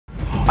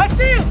I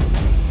see him!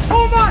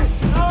 Oh my!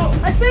 No.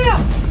 I see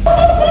him!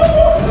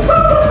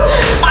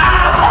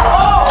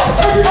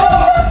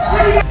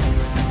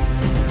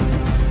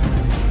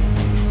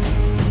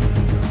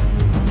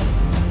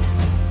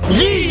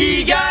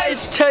 Yee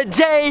guys,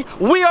 today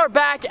we are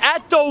back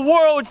at the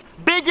world's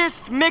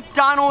biggest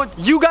McDonald's.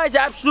 You guys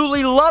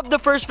absolutely loved the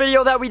first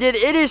video that we did.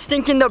 It is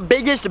stinking the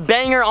biggest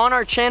banger on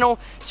our channel.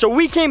 So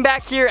we came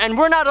back here and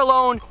we're not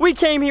alone. We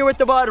came here with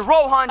the bud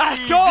RohanTV.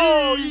 Let's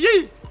go!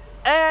 Yee.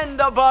 And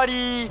the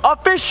buddy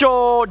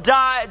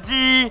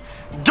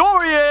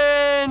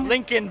official.ddorian.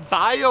 Link in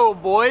bio,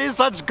 boys.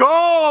 Let's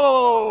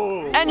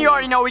go! And you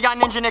already know we got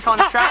Ninja Nick on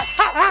the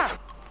track.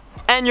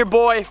 And your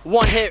boy,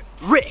 One Hit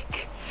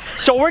Rick.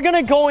 So we're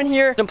gonna go in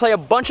here and play a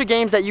bunch of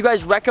games that you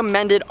guys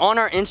recommended on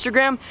our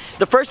Instagram.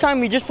 The first time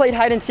we just played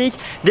hide and seek.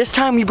 This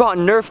time we brought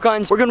Nerf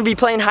guns. We're gonna be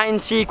playing hide and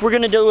seek. We're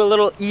gonna do a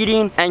little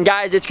eating. And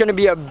guys, it's gonna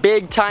be a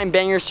big time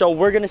banger. So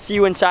we're gonna see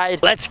you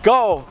inside. Let's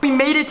go. We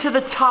made it to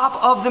the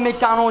top of the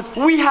McDonald's.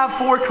 We have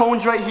 4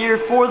 cones right here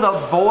for the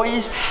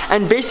boys.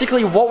 And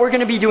basically what we're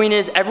gonna be doing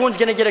is everyone's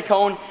gonna get a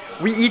cone.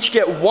 We each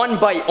get 1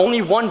 bite,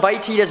 only 1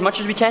 bite to eat as much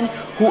as we can.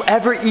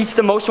 Whoever eats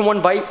the most in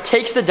 1 bite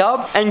takes the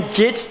dub and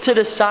gets to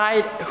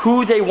decide who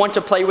they want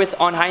to play with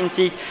on hide and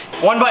seek.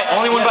 1 bite,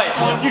 only 1 bite.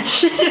 You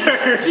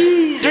cheater!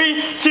 Jeez.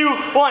 3, 2,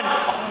 1.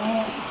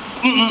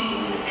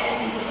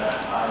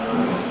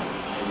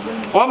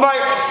 1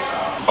 bite.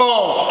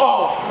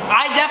 Oh,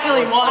 I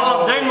definitely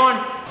won. Dane won.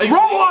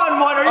 Rohan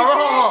won. Are you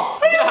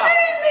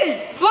kidding me?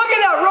 Look at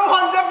that.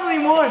 Rohan definitely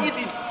won.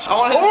 Easy. I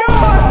want to.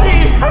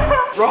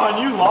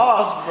 Rohan, you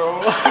lost,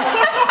 bro.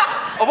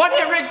 A One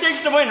Hit Rick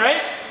takes the win,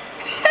 right?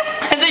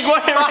 I think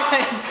One Hit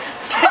Rick.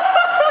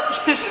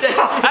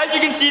 As you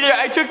can see there,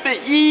 I took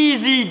the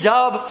easy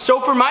dub.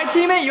 So for my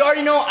teammate, you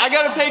already know I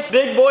gotta pick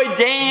big boy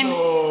Dane.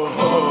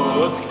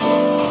 Let's go.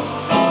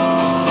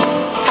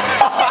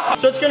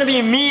 So it's gonna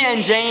be me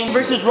and Dane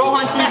versus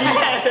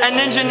RohanTV and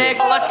Ninja Nick.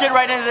 Let's get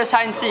right into this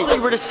hide and seek.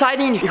 We're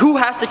deciding who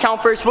has to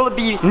count first. Will it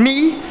be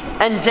me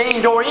and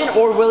Dane Dorian,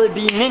 or will it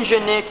be Ninja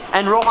Nick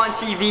and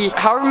RohanTV?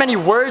 However many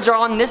words are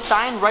on this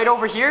sign right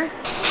over here,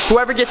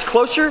 whoever gets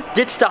closer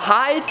gets to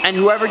hide, and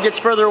whoever gets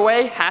further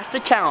away has to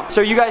count. So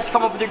you guys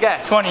come up with your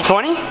guess. 20.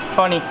 20? 20.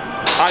 20.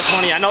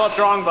 I know that's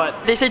wrong,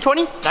 but They say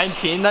 20?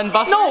 19 then,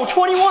 Buster? No,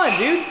 21,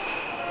 dude.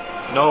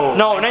 No.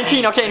 No,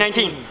 19. Okay,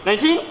 19.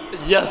 19?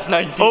 Yes,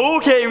 19.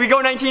 Okay, we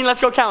go 19.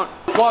 Let's go count.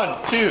 1,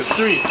 2,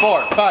 3,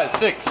 4, 5,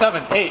 6,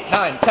 7, 8,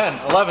 9, 10,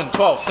 11,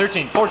 12,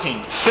 13,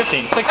 14,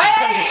 15, 16, 17,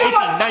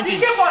 18,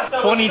 19,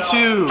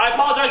 22. I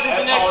apologize,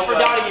 Ninja Nick, for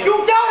doubting you.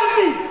 You doubted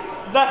me.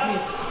 Not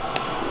me.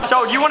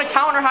 So, do you want to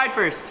count or hide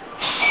first?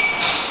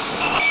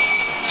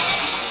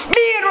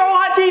 Me and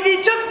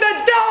RohanTV took the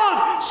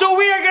dub. So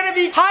we are gonna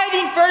be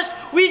hiding first.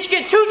 We each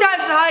get 2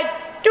 times to hide,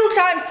 2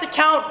 times to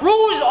count.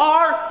 Rules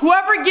are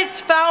whoever gets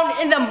found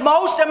in the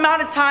most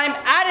amount of time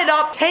added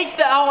up takes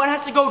the L and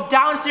has to go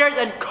downstairs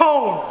and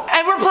cone.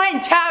 And we're playing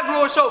tag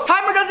rules, so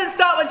timer doesn't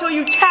stop until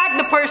you tag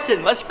the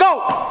person. Let's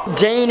go.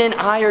 Dane and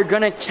I are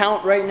gonna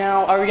count right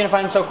now. Are we gonna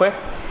find him so quick?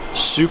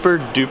 Super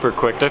duper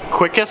quick. The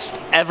quickest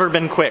ever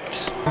been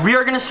quicked. We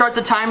are gonna start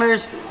the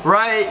timers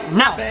right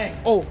now. Bang.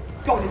 Oh,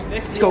 Let's go,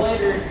 Nick. let's go.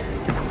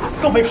 Let's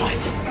go, big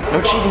boss.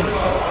 No cheating.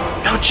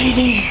 No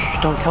cheating.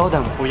 Shh, don't tell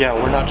them. Oh yeah,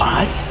 we're not cheating.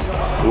 Us?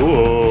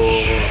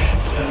 Ooh,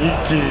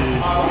 sneaky.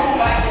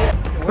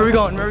 Where are we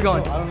going? Where are we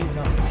going? I don't even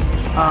know.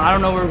 I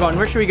don't know where we're going.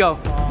 Where should we go?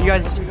 You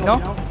guys know?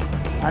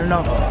 I don't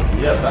know.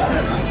 Yeah,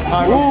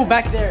 back. Ooh,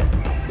 back there.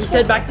 He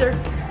said back there.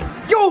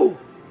 Yo!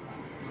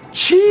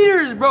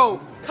 Cheaters, bro!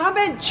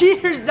 Comment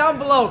cheaters down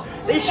below.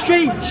 They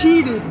straight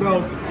cheated,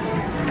 bro.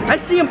 I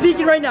see them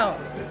peeking right now.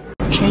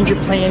 Change your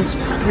plans.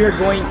 We are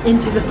going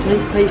into the play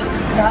place,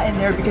 not in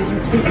there, because you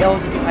take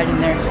L's if you hide in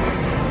there.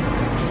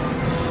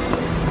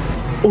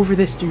 Over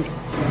this, dude.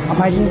 I'm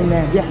hiding in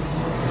there. Yes.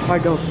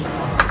 Alright, go.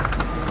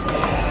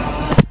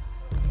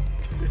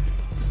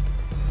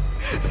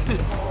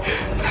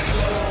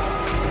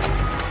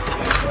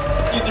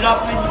 Dude, they're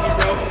not blinking me,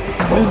 bro.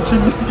 Ninja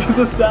Nick is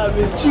a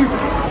savage. Shoot.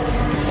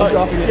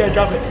 Drop it. Yeah,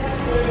 drop it.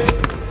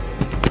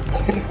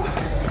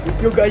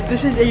 Yo, guys,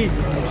 this is a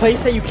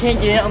place that you can't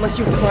get in unless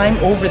you climb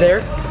over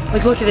there.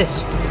 Like, look at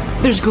this.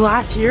 There's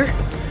glass here,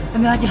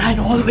 and then I can hide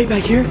all the way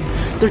back here.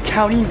 They're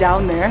counting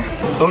down there.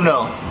 Oh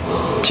no.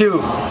 2.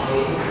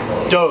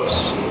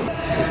 Dose.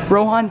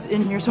 Rohan's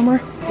in here somewhere.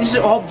 This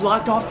is all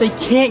blocked off. They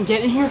can't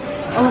get in here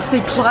unless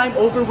they climb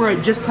over where I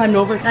just climbed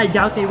over. And I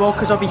doubt they will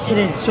because I'll be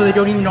hidden, so they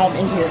don't even know I'm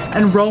in here.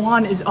 And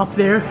Rohan is up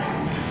there.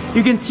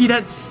 You can see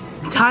that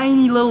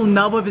tiny little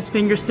nub of his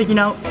finger sticking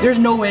out. There's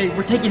no way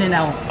we're taking it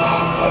out.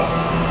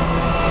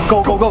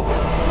 Go, go, go.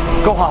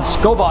 Go, Haas.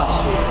 Go,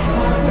 boss.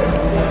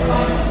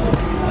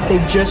 They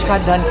just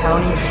got done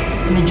counting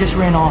and they just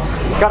ran off.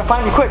 Gotta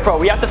find them quick, bro.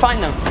 We have to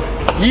find them.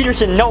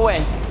 Yeaterson, no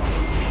way.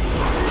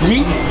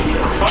 Yeet.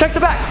 Check the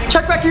back.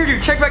 Check back here,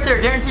 dude. Check back there.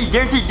 Guaranteed,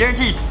 guaranteed,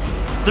 guaranteed.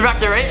 They're back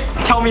there, right?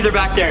 Tell me they're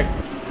back there.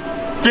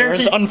 Guaranteed.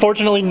 There's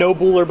unfortunately no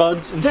Booler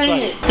Buds in Dang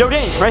sight. it. Yo,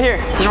 Dane, right here.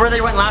 This is where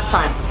they went last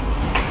time.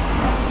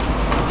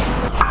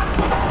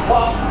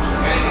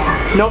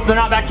 Nope, they're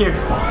not back here.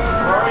 Where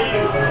are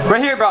you?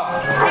 Right here, bro.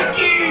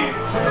 Ricky!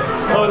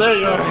 Oh, there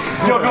you are.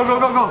 Go, go, go,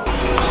 go, go.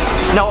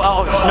 No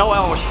L's, no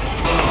L's.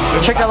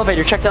 Check the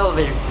elevator, check the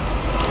elevator.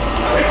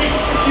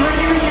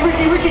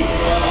 Ricky!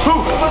 Who?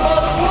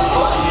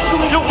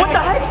 Yo, what the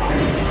heck?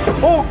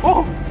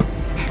 Oh!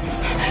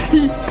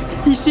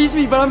 He sees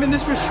me, but I'm in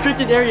this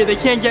restricted area. They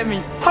can't get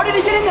me. How did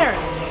he get in there?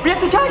 We have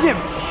to tag him.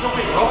 No,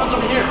 wait, Rohan's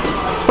over here.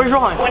 Where's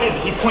Rohan?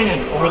 He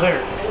pointed over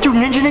there. Dude,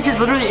 Ninja Nick is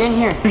literally in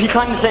here. He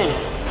climbed the thing.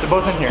 They're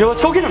both in here. Yo,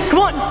 let's go get him. Come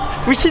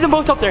on. We see them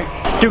both up there.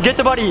 Dude, get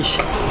the buddies.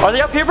 Are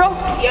they up here, bro?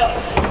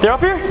 Yep. They're up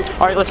here?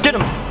 All right, let's get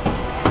them.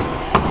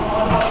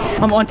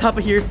 I'm on top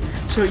of here,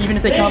 so even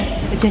if they come,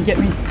 they can't get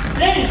me.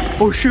 Dane!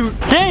 Oh shoot.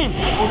 Dane!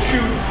 Oh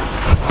shoot.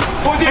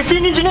 I see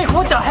Ninja Nick.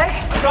 What the heck?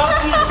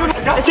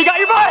 Has he got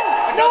your butt?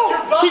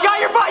 No! He got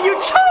your butt. You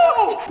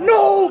choked!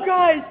 No,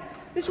 guys.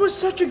 This was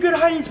such a good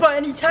hiding spot,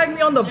 and he tagged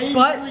me on the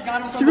butt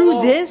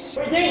through this.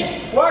 Wait,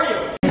 Dane, where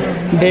are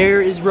you?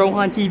 There is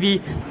Rohan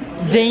TV.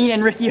 Dane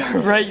and Ricky are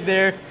right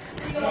there.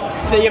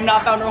 They have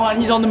not found Rohan.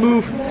 He's on the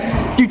move.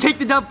 Dude, take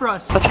the dub for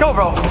us. Let's go,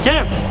 bro.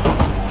 Get him.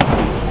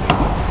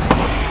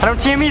 I don't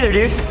see him either,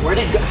 dude. Where'd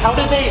he go? How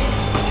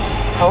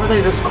are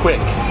they this quick?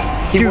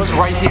 He was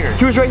right here.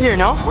 He was right here,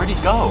 no? Where'd he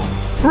go?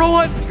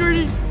 Rohan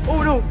skirting.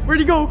 Oh no, where'd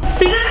he go?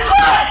 He's in the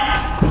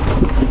slide!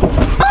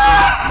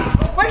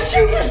 Ah! My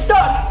shoes are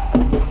stuck!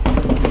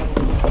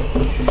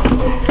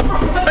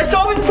 I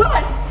saw him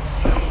inside!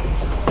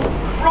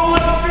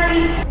 Rohan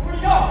skirting. Where'd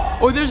he go?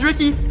 Oh, there's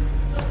Ricky.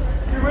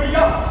 Where'd he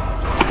go?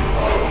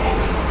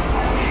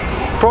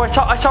 Bro,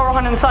 I saw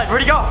Rohan inside.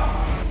 Where'd he go?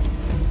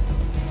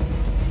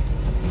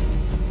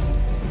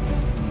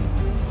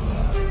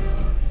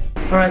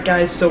 Alright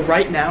guys, so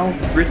right now,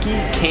 Ricky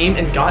came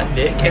and got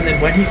Nick, and then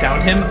when he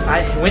found him,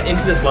 I went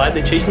into the slide,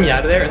 they chased me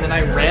out of there, and then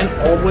I ran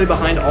all the way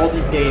behind all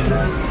these games.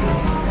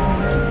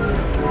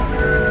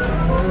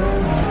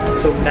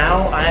 So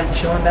now I am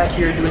chilling back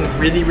here doing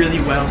really,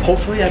 really well.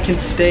 Hopefully I can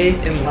stay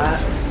and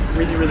last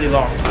really, really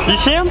long. You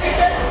see him?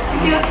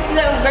 Yeah, is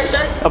that a gray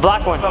shirt? A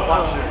black one.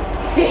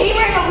 He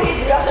ran over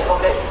here. Y'all check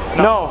over there?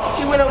 No.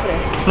 He went over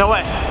there. No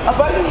way. A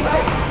burgundy,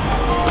 right?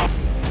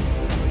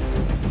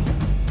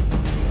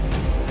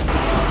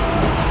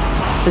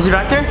 Is he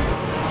back there?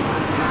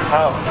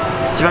 How?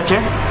 Is he back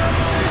here?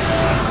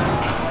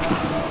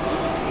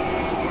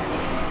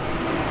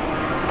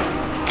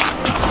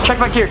 Check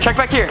back here, check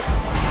back here.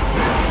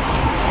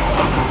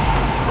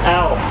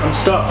 Ow, I'm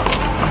stuck.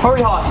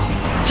 Hurry, Hoss.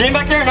 See him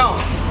back there or no?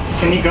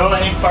 Can you go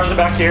any farther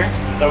back here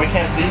that we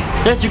can't see?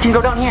 Yes, you can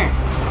go down here.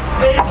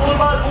 Hey, Buller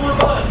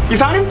Bud. You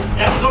found him?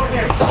 Yeah, he's over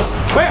here.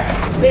 Where?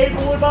 Hey,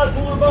 Buller Bud.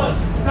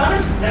 Found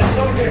him? Yeah, he's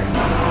over here.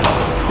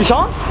 You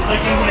saw him? He's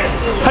like in here.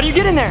 How do you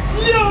get in there?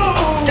 Yo!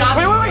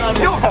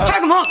 Wait. Yo,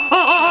 check him, huh?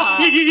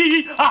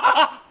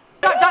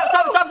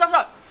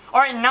 Stop. All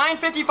right,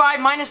 9:55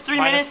 minus 3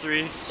 minutes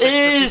 -3,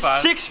 is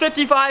 6:55.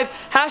 6:55.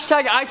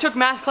 Hashtag I took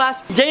math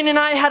class. Dane and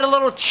I had a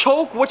little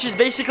choke, which is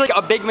basically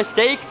a big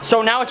mistake.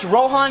 So now it's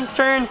Rohan's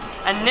turn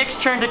and Nick's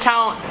turn to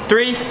count.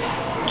 3,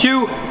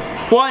 2,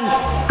 1,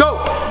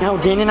 go. Now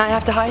Dane and I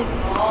have to hide.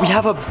 We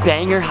have a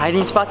banger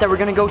hiding spot that we're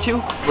gonna go to.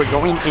 We're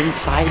going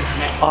inside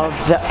of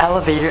the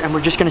elevator and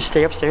we're just gonna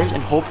stay upstairs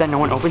and hope that no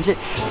one opens it.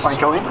 All right,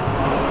 go in,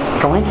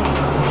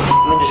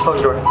 and then just close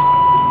the door.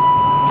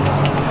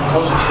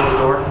 Close the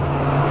door.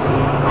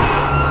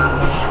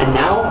 And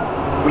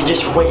now, we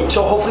just wait.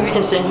 So hopefully we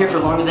can stay in here for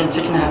longer than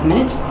 6.5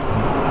 minutes.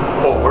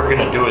 Oh, we're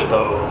gonna do it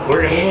though.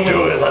 We're gonna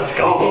do it. Let's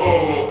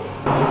go.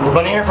 We've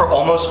been here for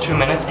almost 2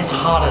 minutes. It's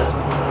hot as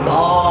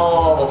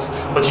balls.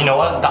 But you know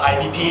what? The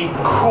IVP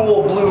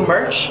cool blue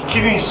merch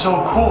keeping me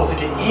so cool. It's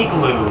like an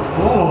igloo.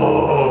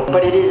 Whoa.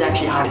 But it is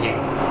actually hot in here.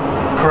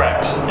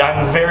 Correct.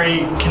 I'm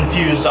very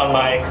confused on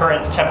my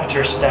current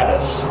temperature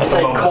status. It's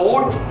like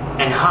cold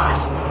and hot,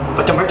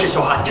 but the merch is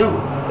so hot too.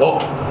 Whoa.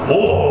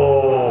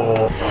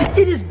 Whoa.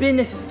 It has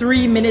been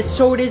 3 minutes,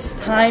 so it is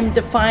time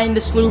to find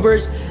the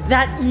sloobers.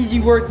 That easy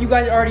work, you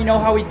guys already know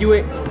how we do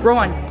it.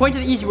 Rohan, point to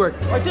the easy work.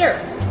 Right there.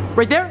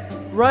 Right there?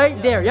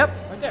 Right there, yep.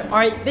 Right there. All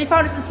right, they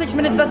found us in 6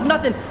 minutes, that's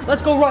nothing.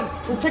 Let's go run.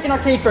 We're checking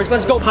arcade first,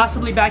 let's go.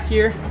 Possibly back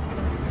here.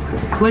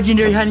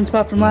 Legendary hiding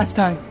spot from last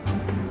time.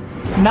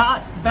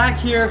 Not back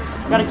here.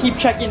 Gotta keep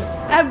checking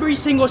every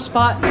single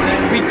spot.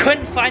 We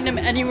couldn't find them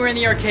anywhere in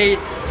the arcade,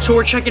 so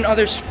we're checking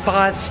other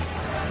spots.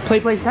 Play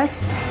next?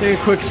 Take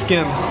a quick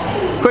skim.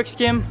 Quick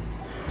skim.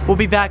 We'll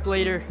be back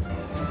later.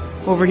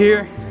 Over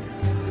here.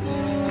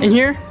 In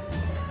here.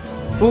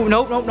 Oh,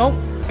 nope.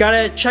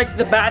 Gotta check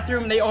the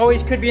bathroom. They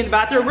always could be in the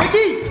bathroom.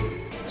 Ricky!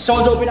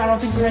 Stall's open. I don't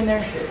think we're in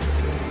there.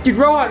 Dude,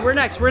 Rohan, we're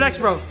next,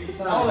 bro.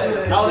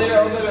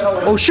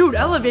 Oh shoot,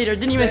 elevator.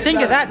 Didn't even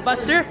think of that,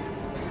 Buster.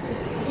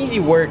 Easy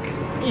work.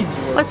 Easy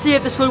work. Let's see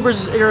if the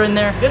sloopers are in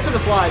there. This is the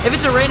slide. If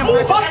it's a random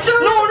person. Buster!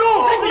 No!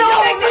 Take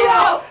me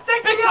out!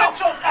 Take me out!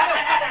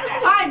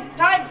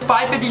 Time!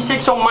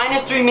 5:56, so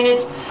minus 3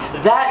 minutes.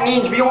 That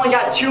means we only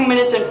got 2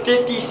 minutes and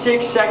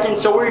 56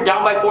 seconds, so we're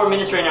down by 4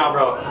 minutes right now,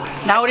 bro.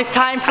 Now it is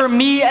time for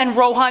me and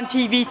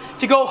RohanTV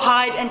to go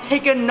hide and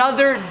take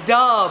another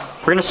dub.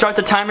 We're gonna start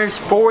the timers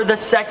for the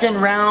second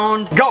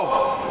round.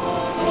 Go!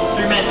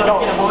 3 minutes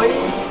left,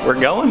 boys. We're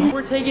going.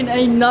 We're taking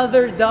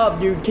another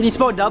dub, dude. Can you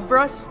spell dub for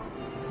us?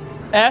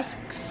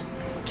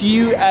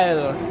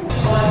 S-Q-L.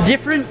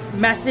 Different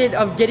method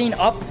of getting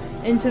up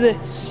into the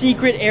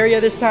secret area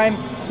this time.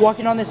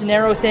 Walking on this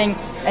narrow thing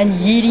and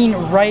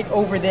yeeting right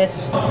over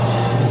this.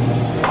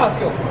 Let's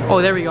go.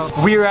 Oh, there we go.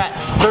 We're at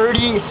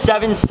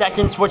 37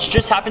 seconds, which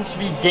just happens to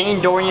be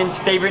Dane Dorian's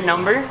favorite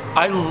number.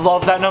 I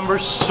love that number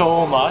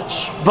so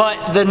much.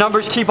 But the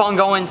numbers keep on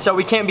going, so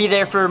we can't be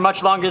there for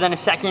much longer than a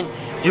second.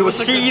 We will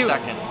see you.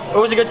 Second. It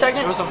was a good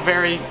second? It was a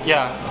very,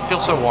 yeah, it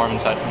feels so warm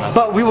inside from that.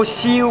 But we will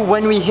see you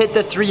when we hit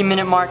the 3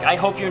 minute mark. I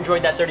hope you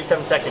enjoyed that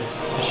 37 seconds.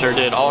 I sure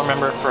did. I'll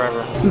remember it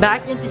forever.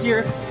 Back into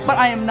here, but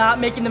I am not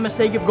making the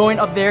mistake of going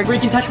up there where you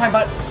can touch my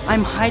butt.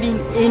 I'm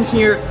hiding in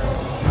here.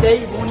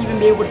 They won't even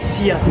be able to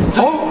see us.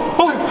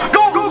 Oh,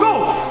 go, go,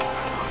 go!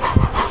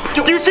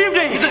 Do you see him,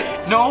 Dane?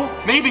 No,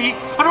 maybe.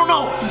 I don't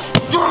know.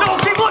 No,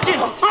 keep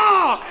looking!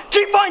 Ah,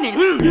 keep finding!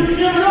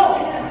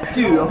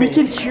 Dude, we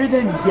can hear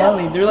them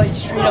yelling. They're like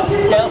straight up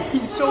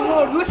yelling so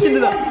loud. Listen to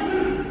them.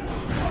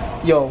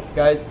 Yo,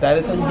 guys, that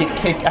is how you get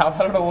kicked out. I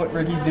don't know what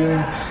Ricky's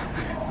doing.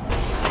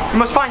 We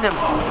must find them.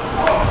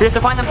 We have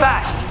to find them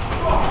fast.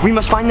 We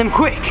must find them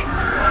quick.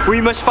 We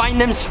must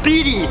find them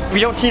speedy. We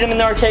don't see them in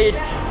the arcade,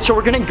 so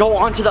we're gonna go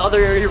on to the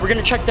other area. We're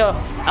gonna check the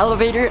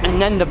elevator and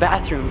then the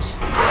bathrooms.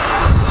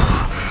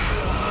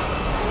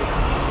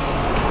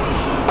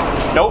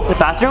 Nope, the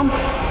bathroom.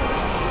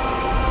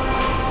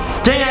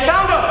 Dane, I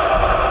found him!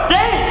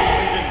 Dane!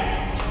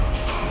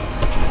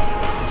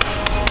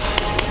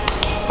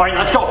 All right,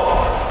 let's go.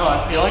 Oh, I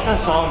feel like I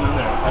saw him in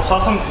there. I saw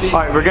some feet.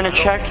 All right, we're gonna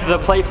check the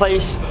play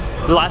place,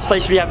 the last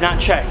place we have not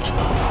checked.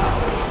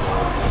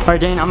 All right,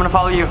 Dane, I'm gonna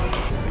follow you.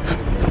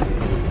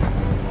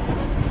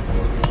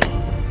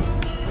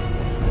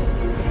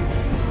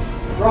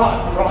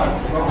 Run.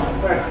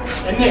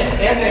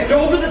 And Nick, go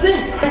over the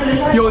thing.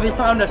 Yo, they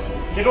found us.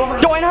 Get over.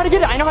 Yo, I know how to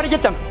get it. I know how to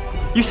get them.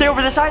 You stay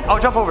over this side, I'll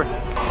jump over.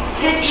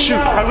 Shoot,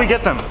 how do we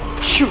get them?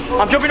 Shoot,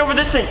 I'm jumping over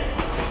this thing.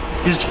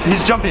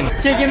 He's jumping.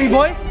 Can't get me,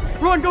 boy.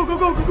 Run, go. The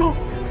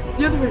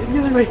other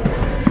way.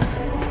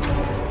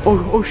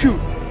 Oh, shoot.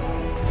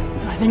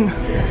 I think.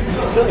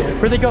 He's still here.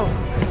 Where'd they go?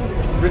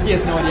 Ricky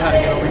has no idea how to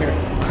get over here.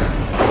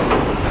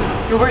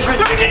 Yo, where's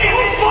Ricky?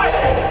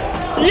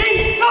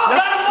 Yeet! No,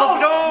 Yes, let's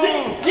go.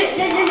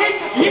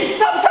 Yeet!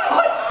 Stop!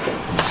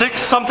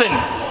 6 something.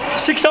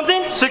 6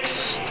 something?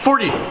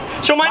 6:40.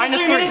 So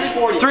minus 3 minutes?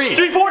 3.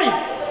 3:40.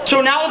 So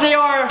now they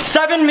are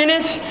 7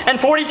 minutes and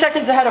 40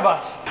 seconds ahead of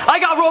us. I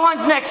got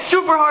Rohan's neck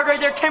super hard right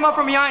there, came up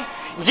from behind,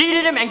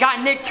 yeeted him and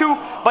got Nick too,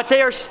 but they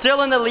are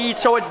still in the lead,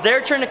 so it's their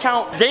turn to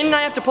count. Dane and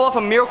I have to pull off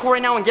a miracle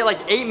right now and get like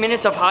 8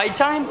 minutes of hide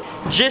time,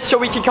 just so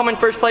we can come in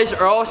first place,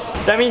 or else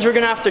that means we're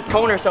gonna have to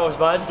cone ourselves,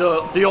 bud.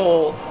 The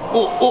old,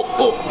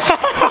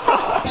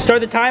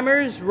 Start the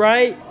timers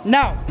right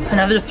now.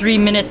 Another 3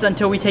 minutes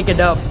until we take a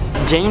dub.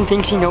 Dane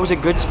thinks he knows a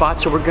good spot,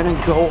 so we're gonna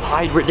go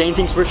hide where Dane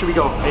thinks. Where should we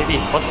go? Maybe.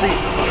 Let's see.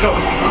 Let's go.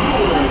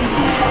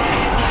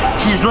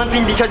 He's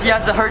limping because he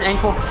has the hurt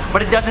ankle,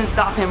 but it doesn't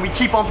stop him. We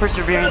keep on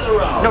persevering.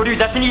 No, dude,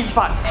 that's an easy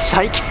spot.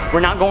 Psych, we're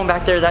not going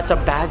back there. That's a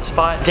bad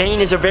spot. Dane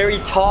is a very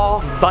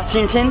tall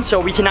Bussington, so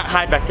we cannot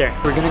hide back there.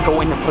 We're gonna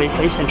go in the play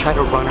place and try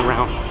to run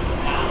around.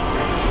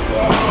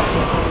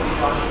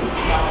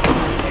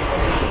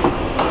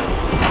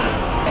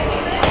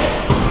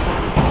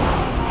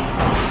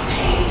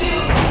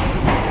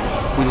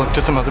 We looked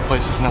at some other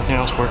places, nothing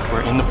else worked.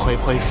 We're in the play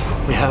place.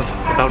 We have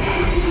about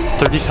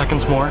 30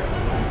 seconds more.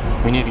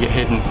 We need to get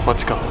hidden.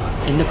 Let's go.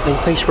 In the play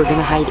place, we're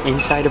gonna hide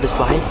inside of a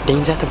slide.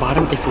 Dane's at the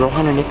bottom. If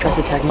Rohan or Nick tries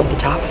to tag me at the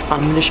top,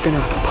 I'm just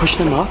gonna push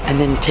them up and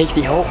then take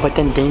the help, but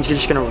then Dane's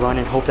just gonna run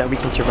and hope that we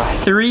can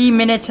survive. 3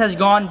 minutes has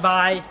gone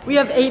by. We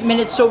have 8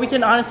 minutes, so we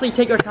can honestly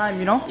take our time,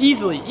 you know?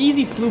 Easily,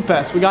 easy sloop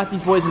fest. We got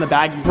these boys in the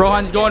bag.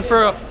 Rohan's going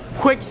for a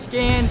quick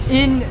scan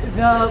in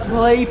the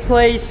play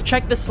place.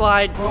 Check the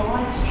slide.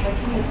 Rohan's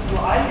checking the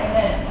slide, and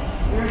then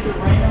here's the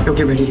random. Yo,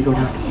 get ready to go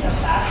down.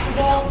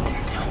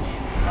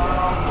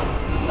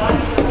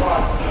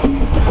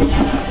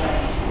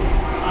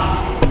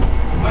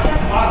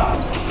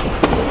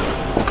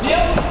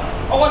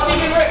 Oh, I see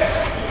big Ricks.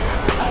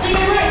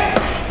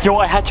 Yo,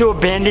 I had to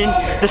abandon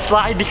the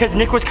slide because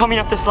Nick was coming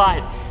up the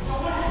slide.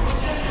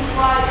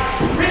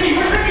 Ricky,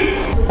 where's Ricky?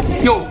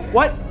 Yo,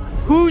 what?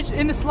 Who's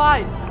in the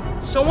slide?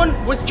 Someone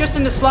was just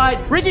in the slide.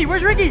 Ricky,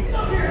 where's Ricky?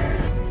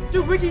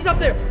 Dude, Ricky's up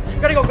there.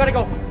 Gotta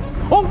go.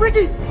 Oh,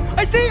 Ricky!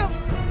 I see him!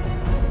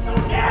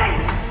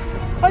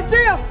 I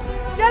see him!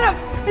 Get him!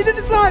 He's in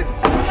the slide!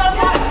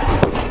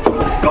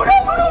 Go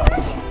down,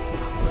 Rich!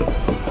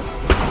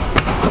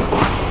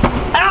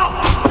 Ow!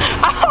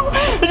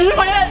 Did you hit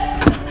my head?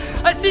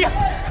 I see him!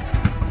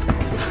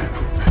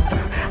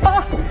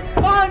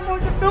 I'm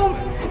supposed to film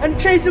and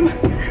chase him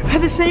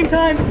at the same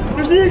time.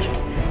 There's Nick.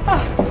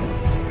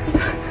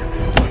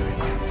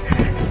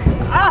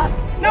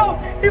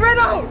 He ran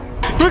out!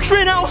 Rick's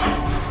ran out!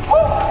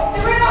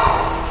 He ran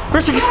out!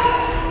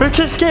 Rick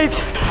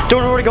escaped.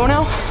 Don't know where to go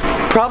now.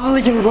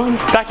 Probably gonna run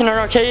back in our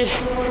arcade.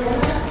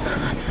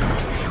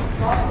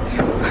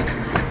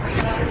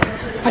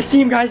 I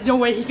see him, guys. No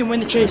way he can win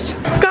the chase.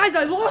 Guys,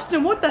 I lost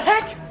him. What the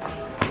heck?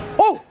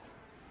 Oh!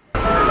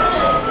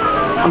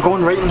 I'm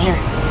going right in here.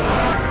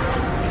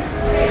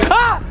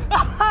 Ah!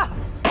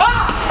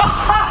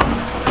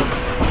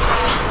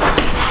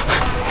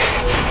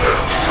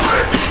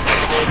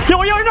 Yo,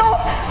 no!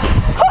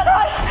 Oh,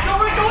 guys!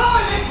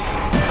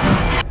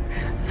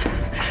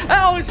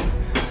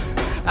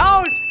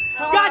 Owls!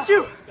 Got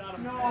you!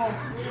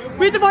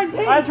 We have to find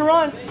Dane! I had to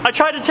run. I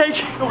tried to take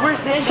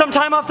some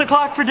time off the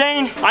clock for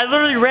Dane. I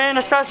literally ran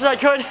as fast as I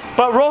could,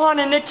 but Rohan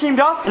and Nick teamed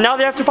up, and now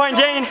they have to find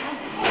Dane.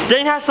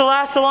 Dane has to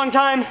last a long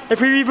time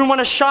if we even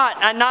want a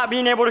shot at not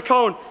being able to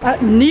cone.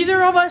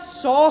 Neither of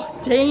us saw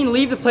Dane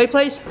leave the play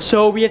place,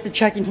 so we have to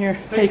check in here.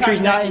 Make sure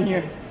he's not in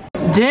here.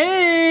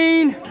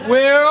 Dane!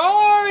 Where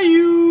are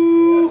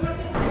you?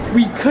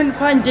 We couldn't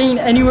find Dane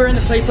anywhere in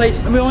the play place,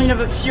 and we only have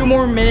a few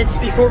more minutes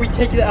before we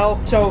take the L,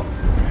 so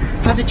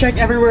have to check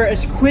everywhere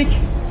as quick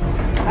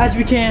as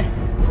we can.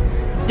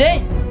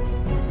 Dane!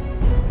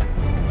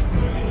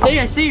 Dane,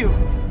 I see you.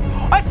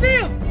 I see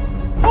him!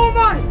 Oh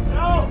my!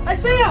 No. I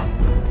see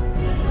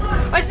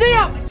him! I see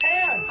him!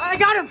 I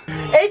got him!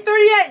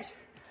 8:38!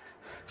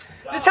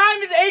 The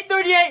time is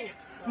 8:38.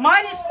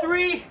 Minus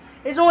 3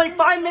 is only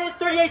 5 minutes,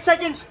 38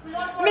 seconds.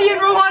 Me and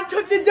Rohan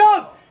took the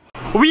dub!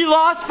 We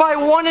lost by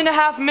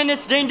 1.5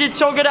 minutes. Dane did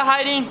so good at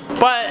hiding,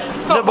 but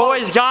the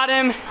boys got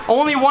him.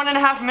 Only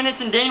 1.5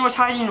 minutes and Dane was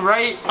hiding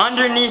right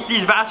underneath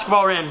these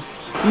basketball rims.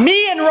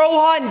 Me and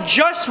Rohan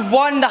just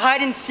won the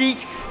hide and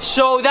seek,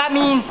 so that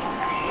means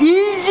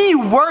easy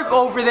work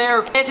over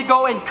there. They had to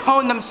go and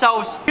cone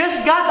themselves.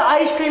 Just got the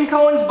ice cream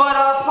cones, but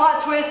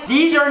plot twist,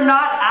 these are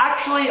not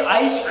actually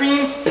ice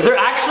cream. They're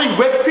actually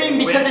whipped cream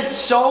because it's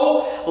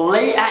so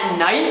late at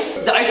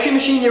night. The ice cream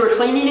machine, they were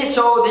cleaning it,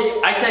 so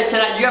I said, do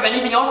you have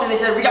anything else? And they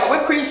said, we got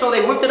whipped cream, so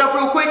they whipped it up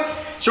real quick.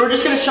 So we're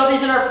just gonna shove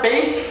these in our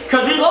face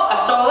because we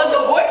lost. So let's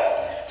go, boys.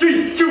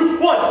 3, 2,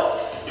 1.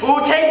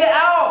 We'll take the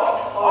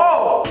L.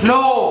 Oh,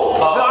 no.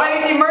 The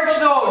IVP merch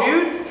though,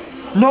 dude.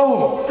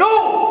 No.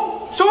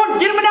 No. Someone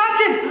get him a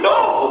napkin!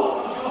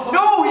 No!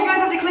 No, you guys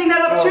have to clean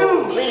that up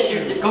too!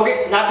 Go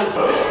get napkins.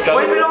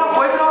 Wipe it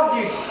off,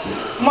 dude.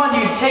 Come on,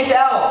 dude, take the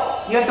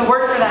L. You have to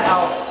work for that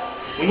L.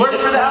 Work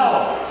for the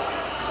L.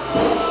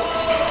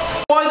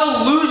 While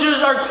the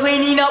losers are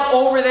cleaning up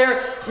over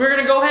there, we're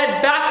gonna go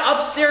ahead back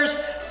upstairs,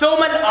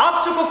 film an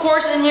obstacle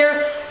course in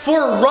here for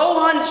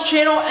Rohan's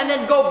channel, and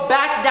then go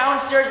back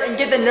downstairs and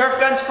get the Nerf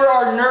guns for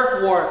our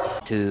Nerf War.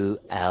 2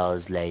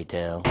 hours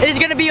later. It is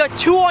gonna be a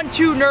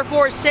 2-on-2 Nerf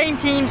War, same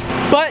teams,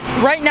 but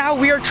right now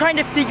we are trying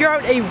to figure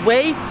out a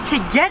way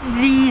to get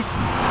these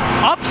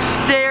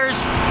upstairs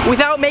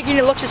without making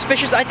it look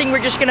suspicious. I think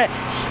we're just gonna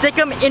stick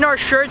them in our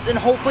shirts and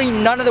hopefully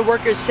none of the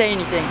workers say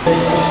anything.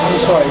 I'm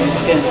sorry, you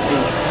skinned me.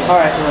 All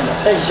right,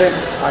 thank you, sir.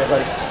 All right,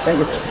 buddy. Thank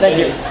you. Thank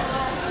you.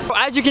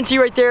 As you can see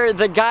right there,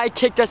 the guy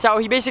kicked us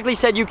out. He basically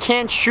said you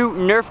can't shoot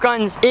Nerf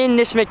guns in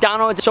this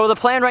McDonald's. So the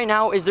plan right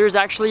now is there's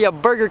actually a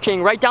Burger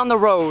King right down the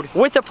road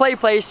with a play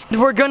place.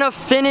 We're gonna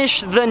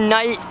finish the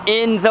night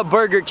in the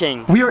Burger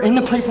King. We are in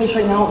the play place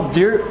right now.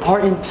 There are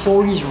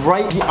employees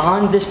right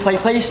beyond this play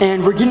place,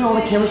 and we're getting all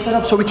the cameras set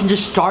up so we can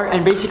just start.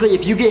 And basically,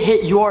 if you get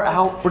hit, you are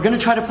out. We're gonna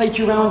try to play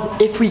 2 rounds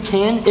if we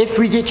can. If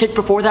we get kicked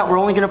before that, we're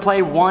only gonna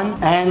play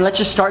 1. And let's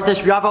just start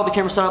this. We have all the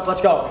cameras set up.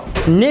 Let's go.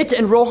 Nick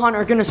and Rohan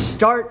are gonna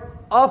start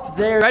up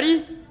there.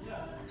 Ready?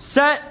 Yeah.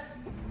 Set,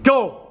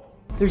 go.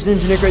 There's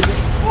Ninja Nick right there.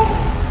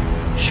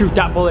 Oh. Shoot,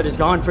 that bullet is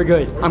gone for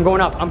good. I'm going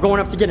up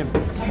to get him.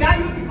 Now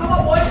you can come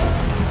up, boy.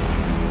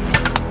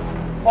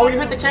 Oh, you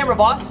hit the camera,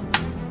 boss.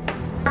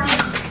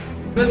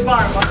 This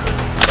fire, boss.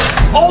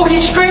 Oh,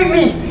 he screamed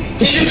me.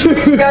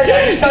 You guys,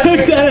 I just got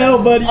Take that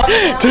out, buddy.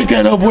 Take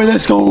that out, boy.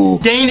 Let's go.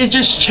 Dane is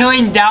just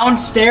chilling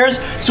downstairs,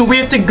 so we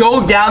have to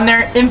go down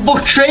there,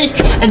 infiltrate,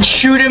 and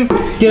shoot him.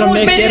 Get him,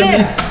 Nick. Get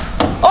him.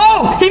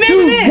 Oh, he made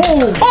it in!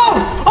 Whoa.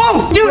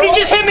 Oh, dude, he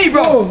just hit me,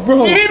 bro.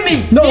 Bro. He hit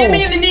me. No. He hit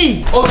me in the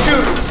knee. Oh,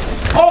 shoot.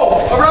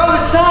 Oh, around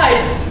the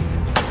side.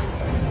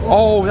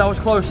 Oh, that was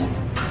close.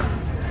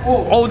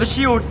 Oh, the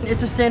shield.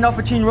 It's a standoff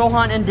between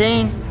Rohan and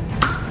Dane.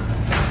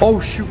 Oh,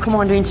 shoot. Come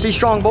on, Dane. Stay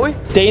strong, boy.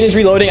 Dane is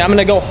reloading. I'm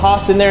gonna go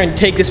Haas in there and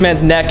take this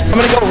man's neck. I'm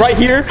gonna go right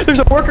here. There's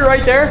a worker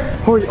right there.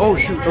 Hurry. Oh,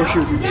 shoot. Oh,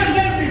 shoot. Get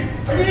him.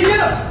 I'm gonna get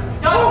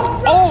him.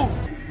 No. Oh.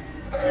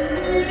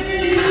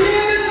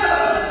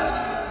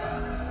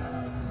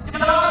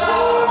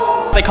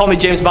 They call me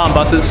James Bond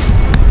buses.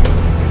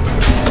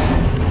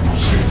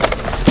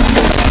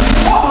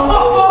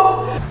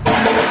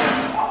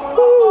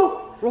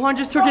 Rohan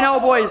just took an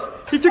out, boys.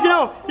 He took an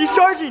out. He's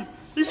charging.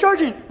 He's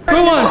charging.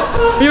 Rohan,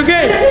 are you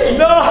okay?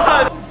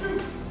 No!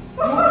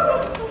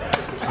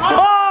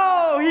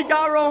 Oh, he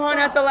got Rohan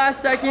at the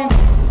last second.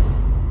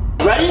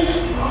 Ready?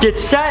 Get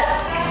set.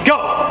 Go.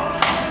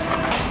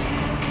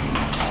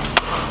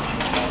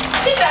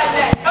 He's out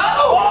there.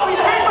 Oh, he's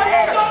hit my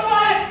head.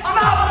 I'm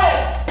out of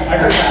it. I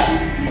heard that.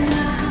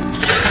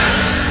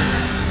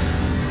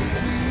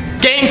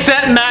 Game,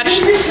 set, match.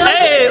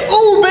 Hey,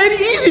 oh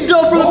baby, easy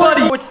dub for the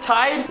buddy. It's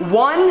tied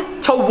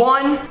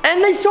 1-1,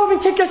 and they still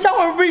haven't kicked us out.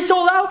 Everybody's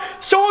so loud.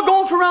 So we're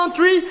going for round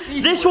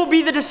 3. This will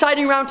be the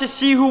deciding round to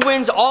see who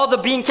wins all the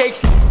bean cakes.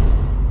 3,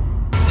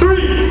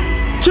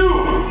 2,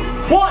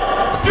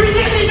 1.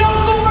 360, no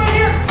scope right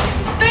here.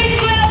 Face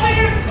plant over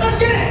here. Let's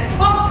get it.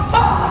 Up,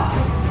 up.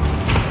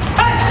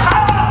 Hey,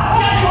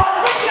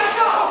 let's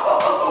go.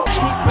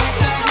 Smack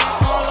that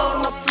all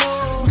on the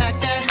floor. Smack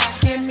that,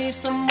 give me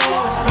some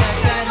more.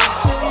 Smack that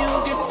till you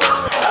get so.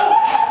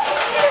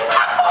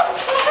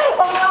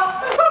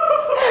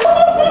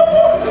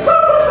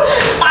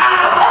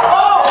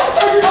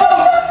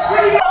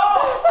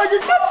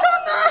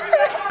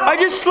 I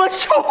just slipped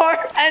so hard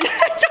and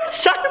I got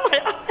shot in my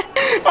eye.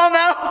 I'm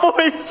out,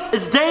 boys.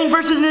 It's Dane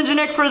versus Ninja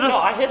Nick for the. No,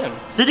 I hit him.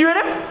 Did you hit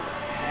him?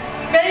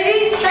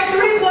 Maybe. Check the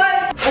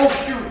replay. Oh,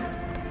 shoot.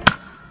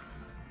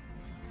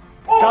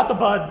 Got the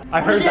bud.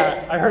 I heard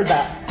that. I heard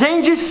that.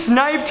 Dane just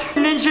sniped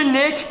Ninja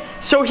Nick,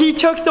 so he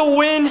took the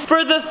win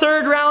for the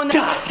 3rd round.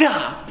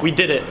 We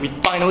did it. We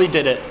finally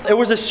did it. It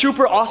was a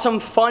super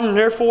awesome, fun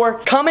Nerf War.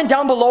 Comment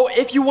down below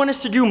if you want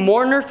us to do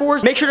more Nerf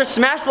Wars. Make sure to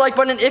smash the like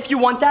button if you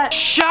want that.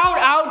 Shout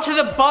out to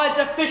the buds,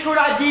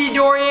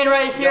 official.ddorian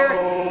right here.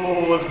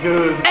 Oh, what's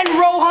good? And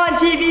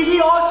RohanTV, he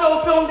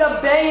also filmed a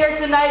banger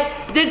tonight.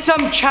 Did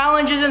some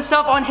challenges and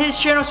stuff on his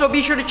channel, so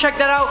be sure to check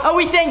that out. And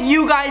we thank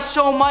you guys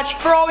so much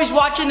for always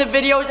watching the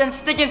videos and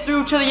sticking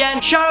through to the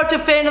end. Shout out to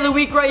Fan of the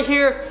Week right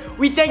here.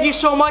 We thank you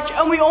so much,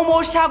 and we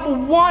almost have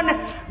 1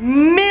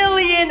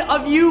 million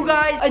of you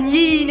guys in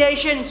Yee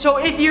Nation. So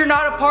if you're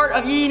not a part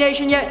of Yee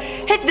Nation yet,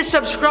 hit the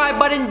subscribe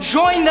button,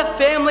 join the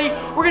family.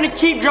 We're gonna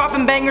keep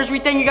dropping bangers. We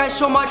thank you guys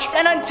so much.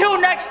 And until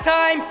next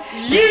time,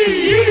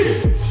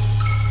 Yee!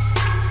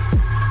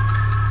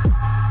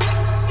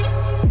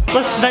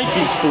 Let's snipe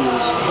these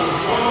fools.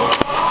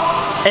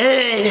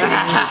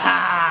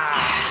 Hey!